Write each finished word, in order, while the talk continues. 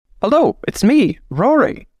Hello, it's me,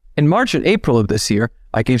 Rory. In March and April of this year,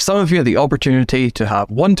 I gave some of you the opportunity to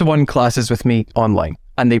have one-to-one classes with me online,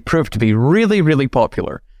 and they proved to be really, really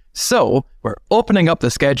popular. So, we're opening up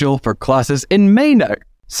the schedule for classes in May now.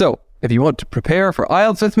 So, if you want to prepare for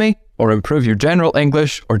IELTS with me, or improve your general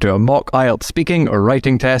English, or do a mock IELTS speaking or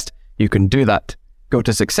writing test, you can do that. Go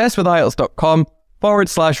to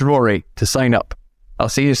successwithielts.com/Rory to sign up. I'll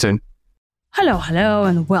see you soon. Hello,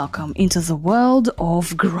 and welcome into the world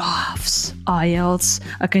of graphs. IELTS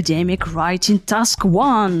Academic Writing Task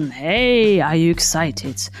 1. Hey, are you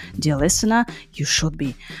excited? Dear listener, you should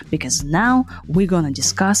be, because now we're gonna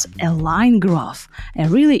discuss a line graph, a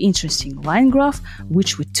really interesting line graph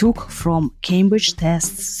which we took from Cambridge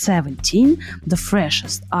Tests 17, the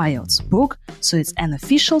freshest IELTS book, so it's an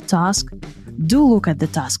official task. Do look at the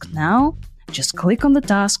task now, just click on the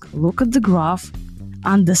task, look at the graph,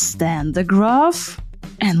 understand the graph,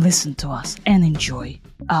 and listen to us and enjoy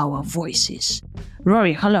our voices.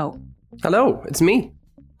 Rory, hello. Hello, it's me.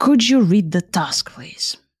 Could you read the task,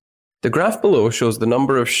 please? The graph below shows the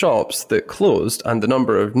number of shops that closed and the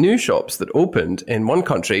number of new shops that opened in one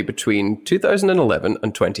country between 2011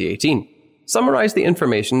 and 2018. Summarize the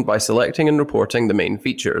information by selecting and reporting the main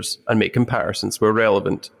features and make comparisons where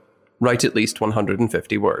relevant. Write at least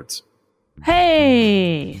 150 words.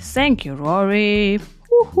 Hey, thank you, Rory.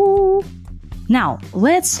 Woohoo! Now,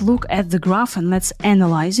 let's look at the graph and let's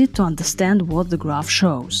analyze it to understand what the graph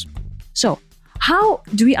shows. So, how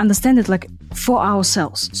do we understand it for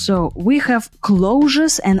ourselves? So, we have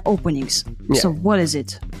closures and openings. Yeah. So, what is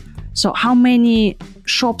it? So, how many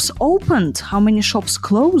shops opened? How many shops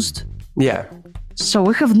closed? Yeah. So,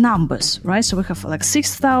 we have numbers, right? So, we have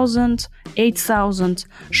 6,000, 8,000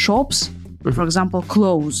 shops, for example,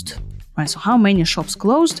 closed. Right, so how many shops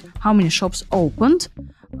closed, how many shops opened,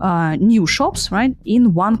 new shops, right,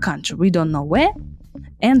 in one country. We don't know where,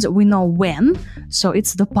 and we know when, so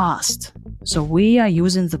it's the past. So we are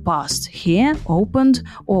using the past here, opened,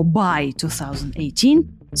 or by 2018,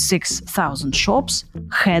 6,000 shops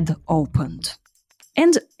had opened.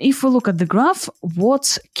 And if we look at the graph,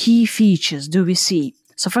 what key features do we see?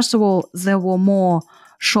 So first of all, there were more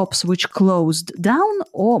shops which closed down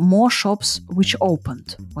or more shops which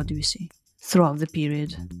opened? What do we see throughout the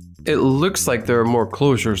period? It looks like there are more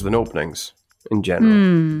closures than openings in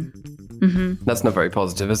general. That's not very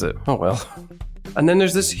positive, is it? Oh well. And then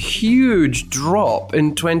there's this huge drop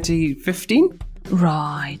in 2015.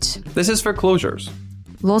 Right. This is for closures.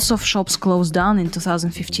 Lots of shops closed down in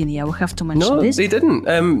 2015. Yeah, we have to mention No, this. they didn't.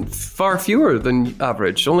 Far fewer than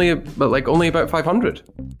average. Only about 500.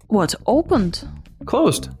 What, opened?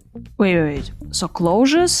 Closed. Wait. So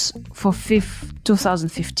closures for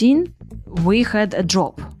 2015, we had a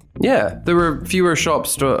drop. Yeah, there were fewer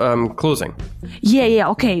shops closing. Yeah,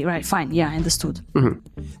 okay, right, fine. Yeah, I understood.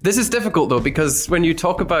 This is difficult though, because when you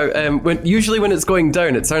talk about usually when it's going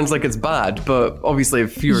down, it sounds like it's bad, but obviously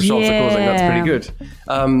if fewer shops are closing, that's pretty good.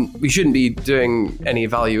 We shouldn't be doing any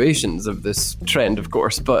evaluations of this trend, of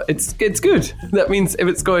course, but it's good. That means if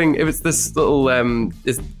it's this little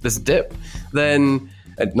this dip, then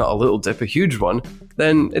not a little dip, a huge one,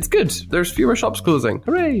 then it's good. There's fewer shops closing.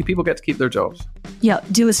 Hooray! People get to keep their jobs. Yeah,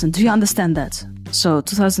 listen, do you understand that? So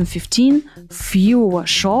 2015, fewer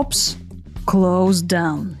shops closed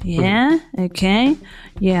down. Yeah? Okay?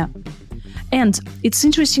 Yeah. And it's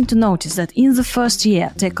interesting to notice that in the first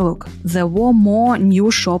year, take a look, there were more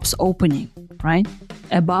new shops opening, right?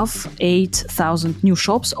 Above 8,000 new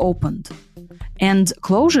shops opened. And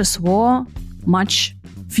closures were much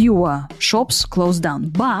fewer shops closed down.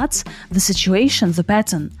 But the situation, the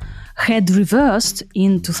pattern, had reversed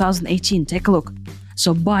in 2018. Take a look.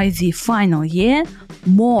 So by the final year,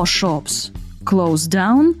 more shops closed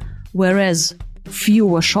down, whereas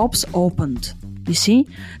fewer shops opened. You see?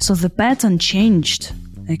 So the pattern changed.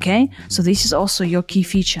 Okay? So this is also your key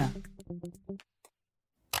feature.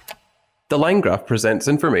 The line graph presents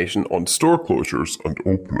information on Store closures and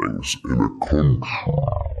openings in a country.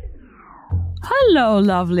 Hello,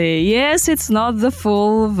 lovely. Yes, it's not the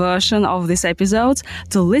full version of this episode.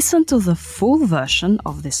 To listen to the full version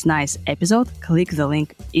of this nice episode, click the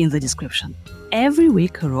link in the description. Every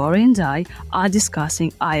week, Rory and I are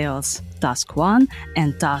discussing IELTS Task 1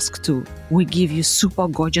 and Task 2. We give you super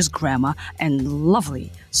gorgeous grammar and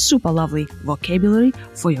super lovely vocabulary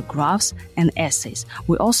for your graphs and essays.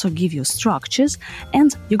 We also give you structures,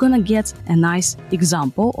 and you're gonna get a nice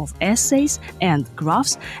example of essays and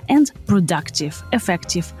graphs and productive,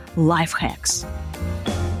 effective life hacks.